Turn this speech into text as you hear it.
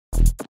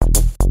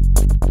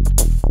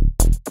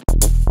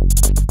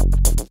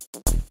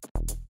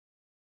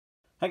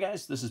Hi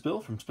guys, this is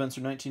Bill from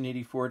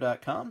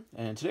Spencer1984.com,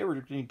 and today we're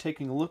going to be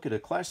taking a look at a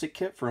classic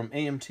kit from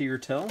AMT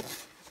Retail,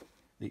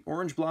 the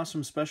Orange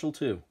Blossom Special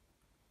 2.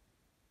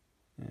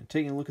 And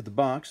taking a look at the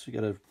box, we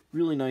got a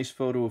really nice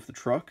photo of the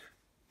truck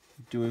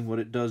doing what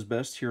it does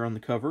best here on the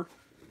cover,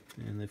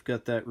 and they've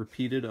got that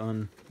repeated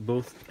on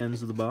both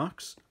ends of the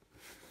box.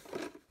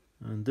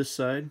 On this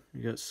side,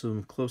 we got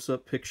some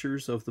close-up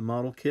pictures of the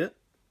model kit,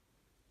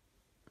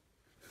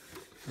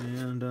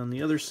 and on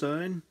the other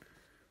side,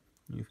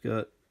 you've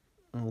got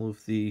all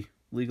of the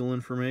legal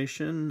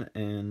information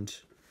and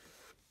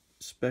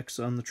specs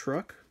on the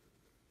truck.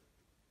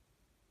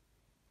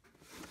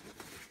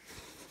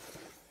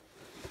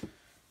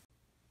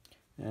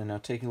 And now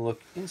taking a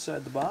look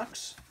inside the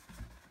box,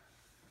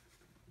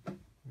 I'm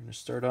going to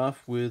start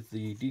off with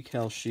the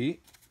decal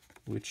sheet,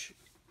 which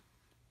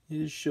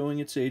is showing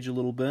its age a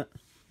little bit.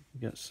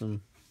 We've got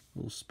some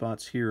little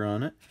spots here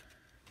on it,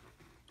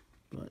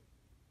 but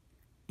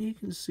you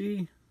can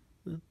see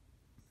that they're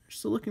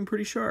still looking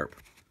pretty sharp.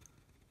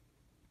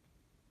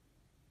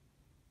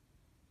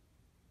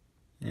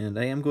 And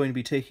I am going to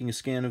be taking a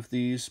scan of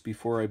these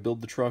before I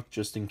build the truck,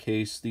 just in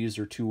case these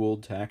are too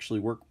old to actually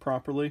work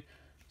properly.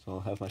 So I'll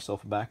have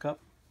myself a backup.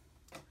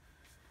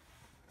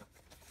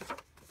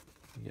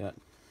 We got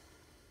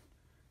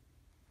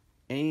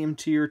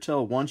AMT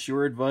Retail wants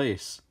your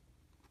advice.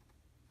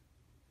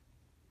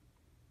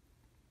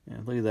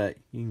 And look at that.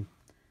 You can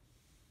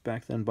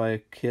back then buy a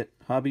kit,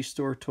 hobby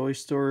store, toy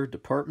store,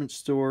 department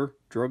store,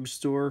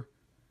 drugstore,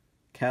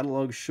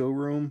 catalog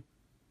showroom.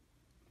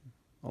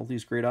 All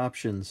these great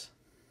options.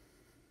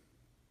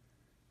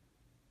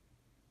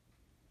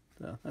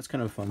 So that's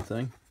kind of a fun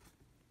thing.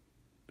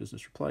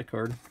 Business reply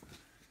card.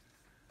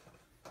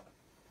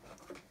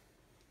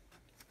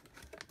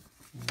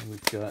 And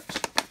we've got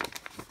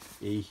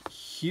a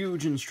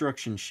huge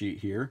instruction sheet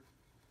here.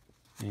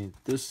 And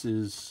this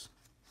is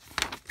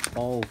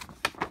all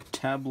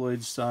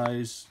tabloid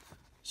size,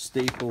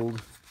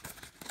 stapled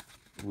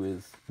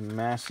with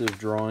massive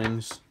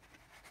drawings.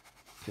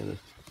 Got a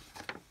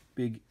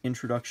big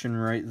introduction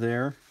right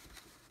there,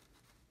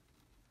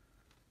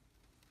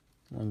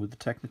 along with the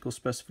technical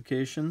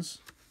specifications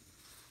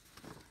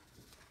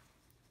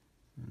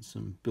and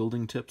some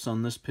building tips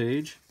on this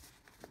page.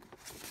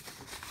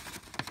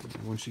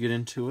 And once you get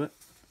into it,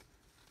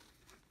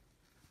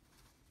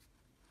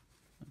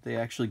 they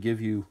actually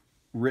give you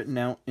written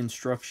out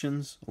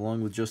instructions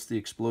along with just the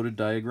exploded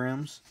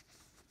diagrams,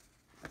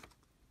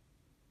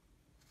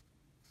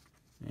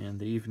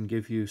 and they even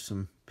give you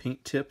some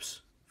paint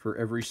tips for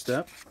every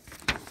step.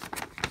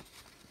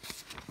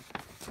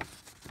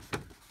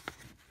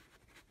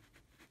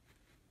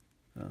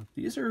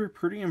 These are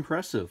pretty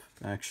impressive,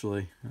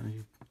 actually.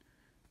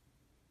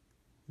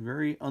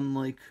 Very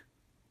unlike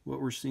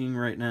what we're seeing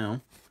right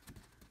now.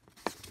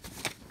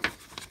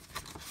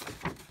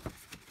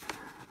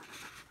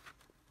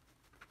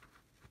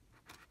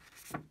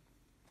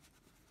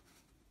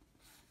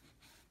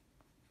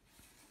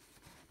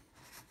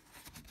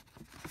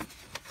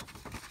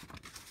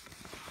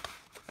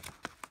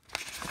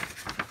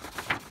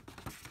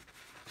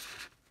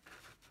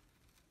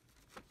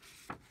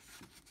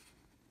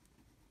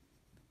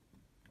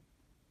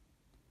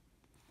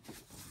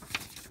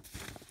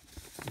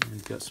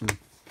 You've got some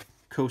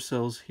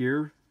co-cells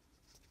here,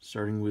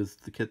 starting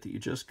with the kit that you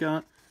just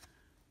got.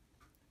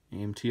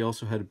 AMT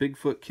also had a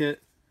Bigfoot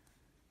kit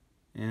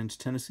and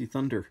Tennessee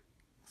Thunder.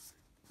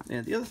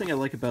 And the other thing I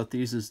like about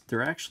these is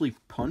they're actually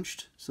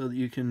punched so that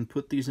you can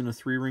put these in a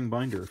 3-ring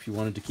binder if you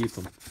wanted to keep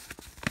them.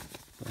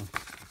 So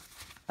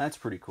that's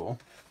pretty cool.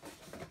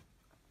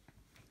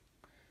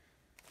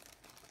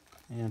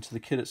 And to the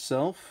kit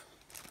itself,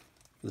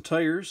 the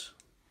tires,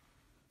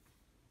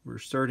 we're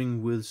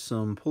starting with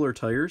some Puller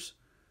tires,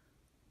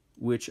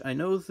 which I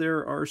know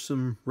there are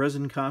some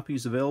resin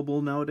copies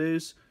available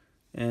nowadays,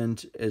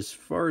 and as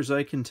far as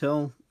I can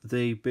tell,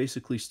 they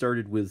basically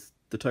started with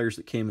the tires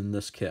that came in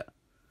this kit.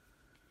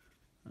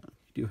 You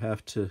do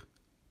have to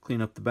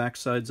clean up the back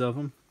sides of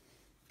them,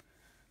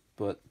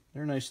 but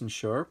they're nice and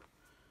sharp.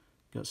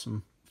 Got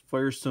some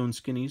Firestone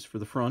Skinnies for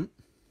the front.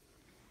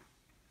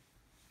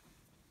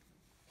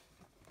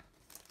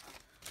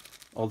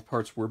 All the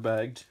parts were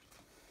bagged.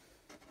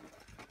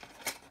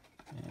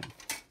 And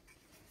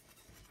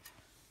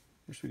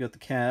first we got the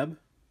cab,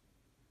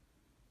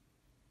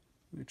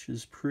 which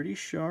is pretty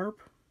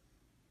sharp.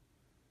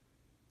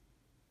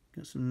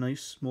 Got some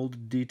nice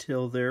molded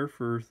detail there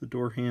for the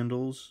door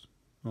handles,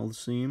 all the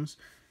seams.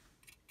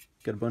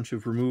 Got a bunch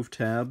of removed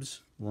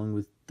tabs, along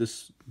with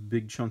this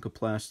big chunk of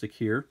plastic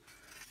here.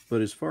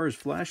 But as far as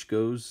flash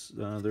goes,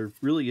 there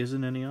really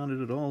isn't any on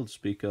it at all to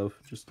speak of.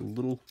 Just a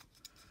little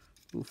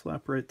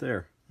flap right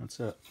there. That's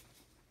it.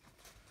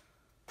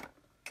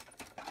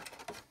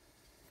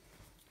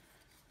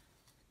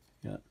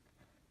 Got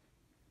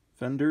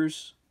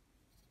fenders,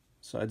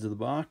 sides of the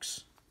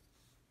box,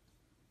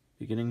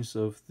 beginnings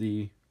of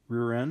the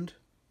rear end,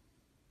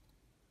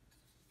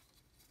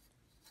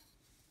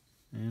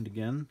 and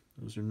again,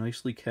 those are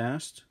nicely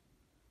cast.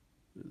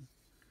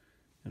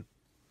 A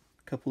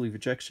couple of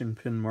ejection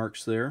pin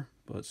marks there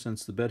but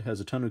since the bed has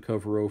a tonneau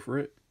cover over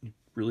it, you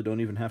really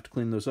don't even have to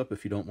clean those up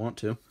if you don't want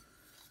to.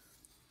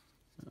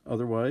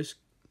 Otherwise,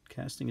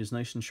 casting is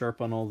nice and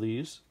sharp on all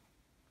these.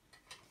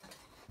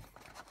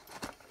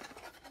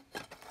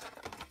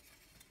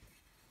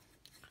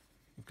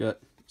 We've got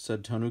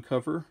said tonneau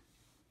cover,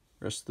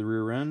 rest of the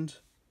rear end,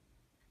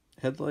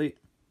 headlight,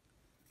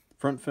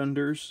 front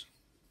fenders,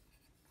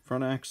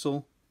 front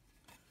axle,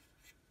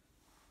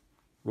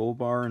 roll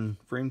bar and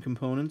frame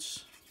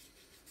components.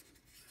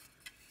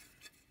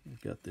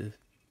 We've got the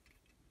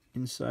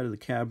inside of the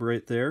cab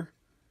right there,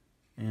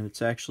 and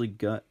it's actually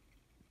got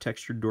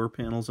textured door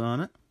panels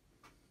on it,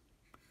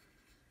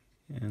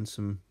 and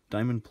some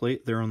diamond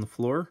plate there on the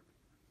floor,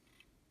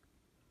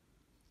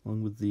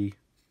 along with the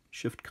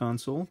shift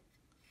console.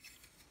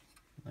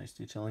 Nice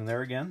detailing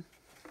there again.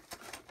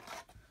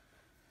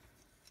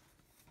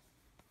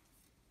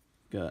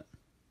 Got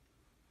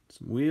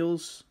some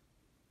wheels,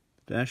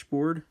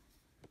 dashboard,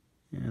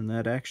 and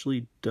that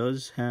actually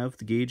does have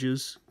the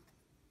gauges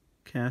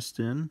cast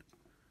in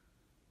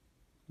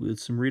with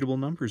some readable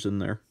numbers in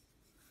there.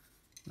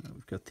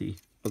 We've got the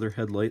other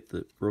headlight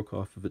that broke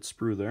off of its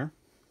sprue there.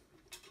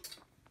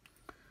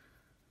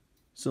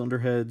 Cylinder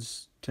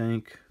heads,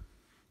 tank,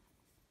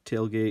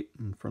 tailgate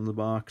in front of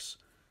the box,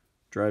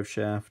 drive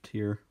shaft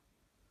here.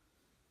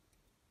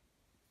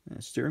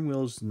 The steering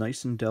wheel is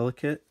nice and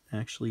delicate,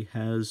 actually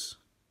has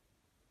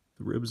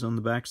the ribs on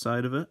the back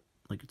side of it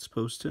like it's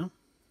supposed to.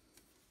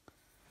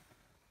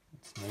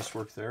 It's nice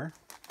work there.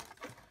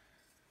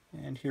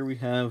 And here we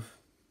have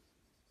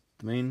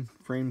the main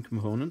frame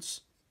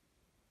components.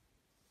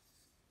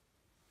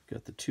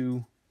 Got the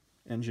two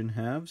engine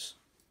halves,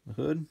 the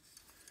hood,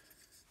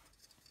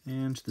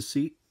 and the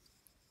seat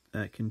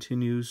that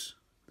continues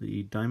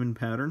the diamond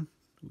pattern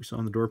that we saw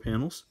on the door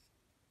panels.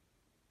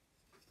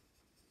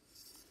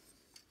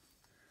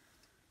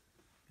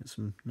 Got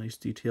some nice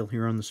detail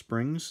here on the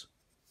springs,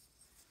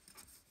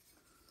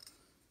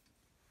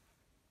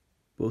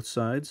 both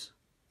sides,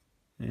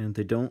 and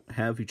they don't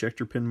have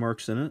ejector pin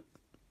marks in it,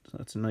 so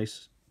that's a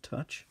nice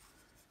touch.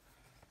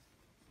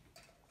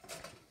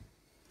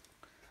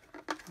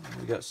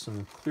 We got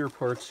some clear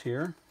parts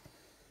here.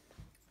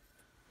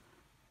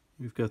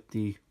 We've got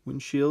the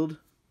windshield,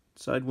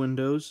 side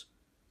windows,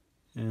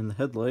 and the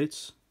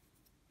headlights.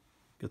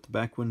 Got the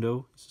back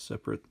window, it's a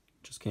separate,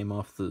 just came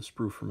off the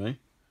sprue for me.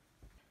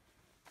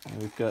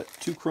 And we've got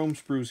two chrome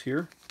sprues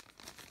here.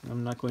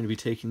 I'm not going to be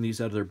taking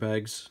these out of their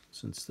bags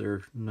since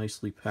they're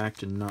nicely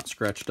packed and not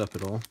scratched up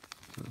at all.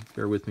 So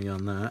bear with me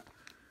on that.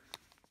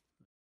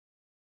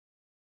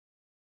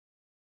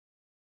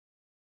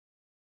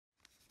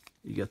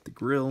 You got the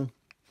grille.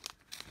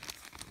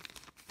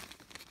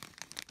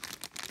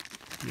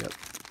 Yep.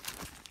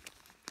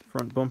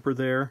 Front bumper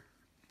there.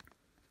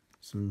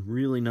 Some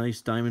really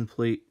nice diamond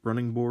plate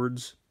running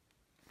boards.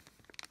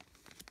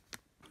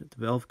 Got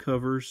the valve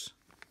covers.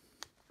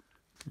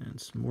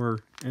 And some more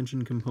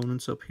engine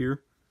components up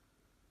here.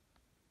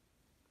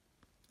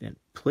 And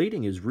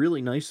plating is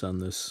really nice on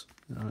this.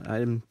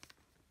 I'm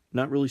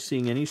not really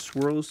seeing any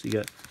swirls. You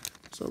got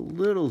just a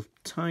little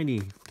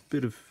tiny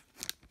bit of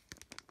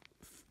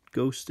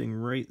ghosting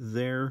right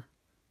there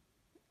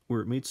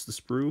where it meets the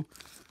sprue,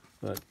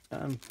 but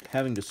I'm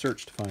having to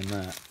search to find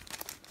that.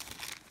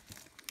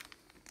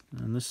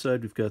 On this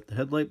side we've got the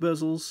headlight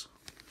bezels,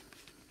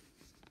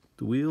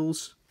 the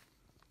wheels,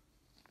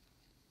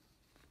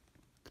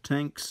 the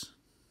tanks,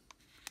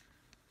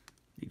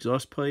 the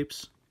exhaust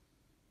pipes,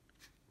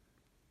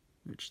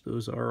 which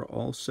those are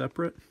all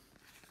separate,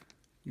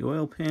 the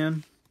oil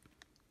pan,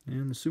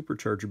 and the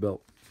supercharger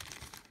belt.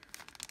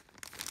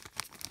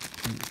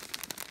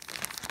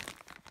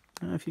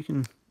 I don't know if you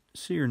can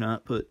see or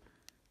not, but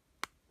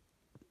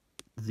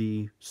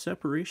the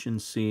separation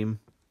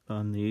seam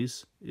on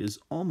these is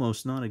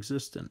almost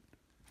non-existent.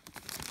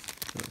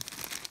 So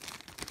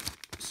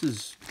this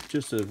is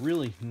just a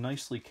really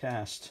nicely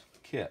cast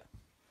kit.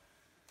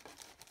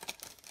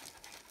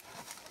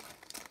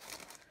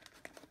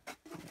 It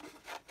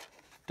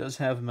does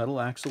have a metal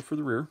axle for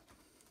the rear.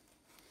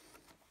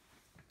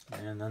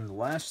 And then the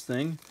last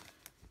thing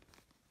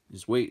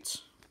is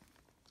weights.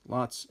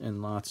 Lots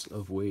and lots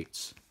of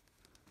weights.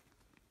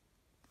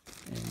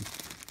 And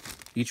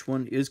each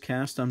one is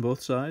cast on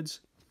both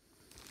sides.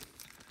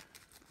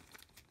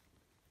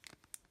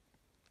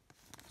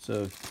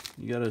 So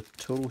you got a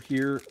total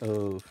here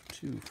of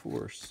 2,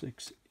 4,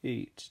 6,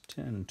 8,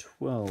 10,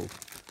 12,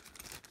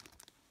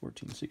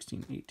 14,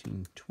 16,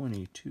 18,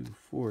 20, 2,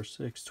 4,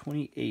 6,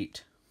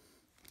 28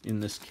 in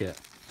this kit.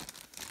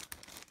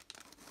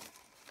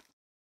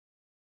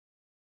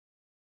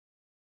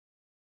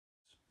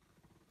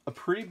 A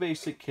pretty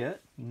basic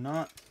kit,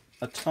 not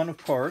a ton of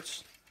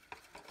parts,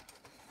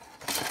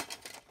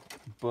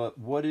 but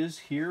what is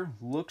here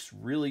looks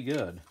really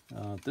good.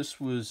 This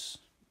was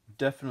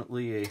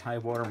definitely a high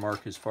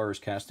watermark as far as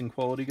casting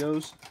quality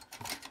goes.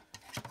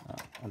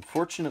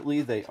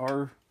 Unfortunately, they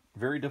are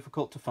very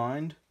difficult to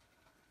find.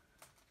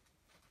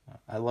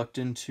 I lucked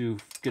into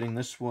getting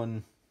this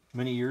one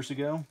many years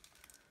ago,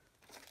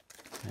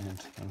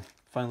 and I'm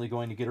finally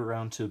going to get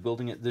around to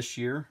building it this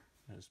year.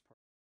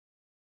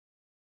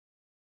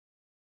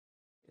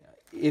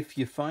 If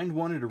you find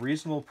one at a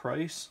reasonable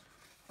price,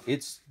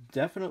 it's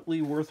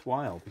definitely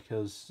worthwhile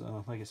because,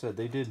 like I said,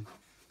 they did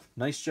a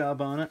nice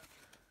job on it.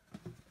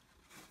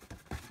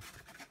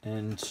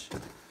 And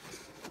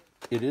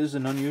it is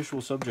an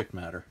unusual subject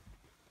matter.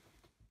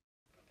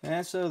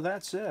 And so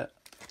that's it.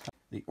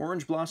 The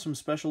Orange Blossom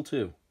Special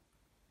 2.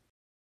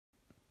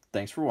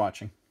 Thanks for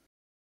watching.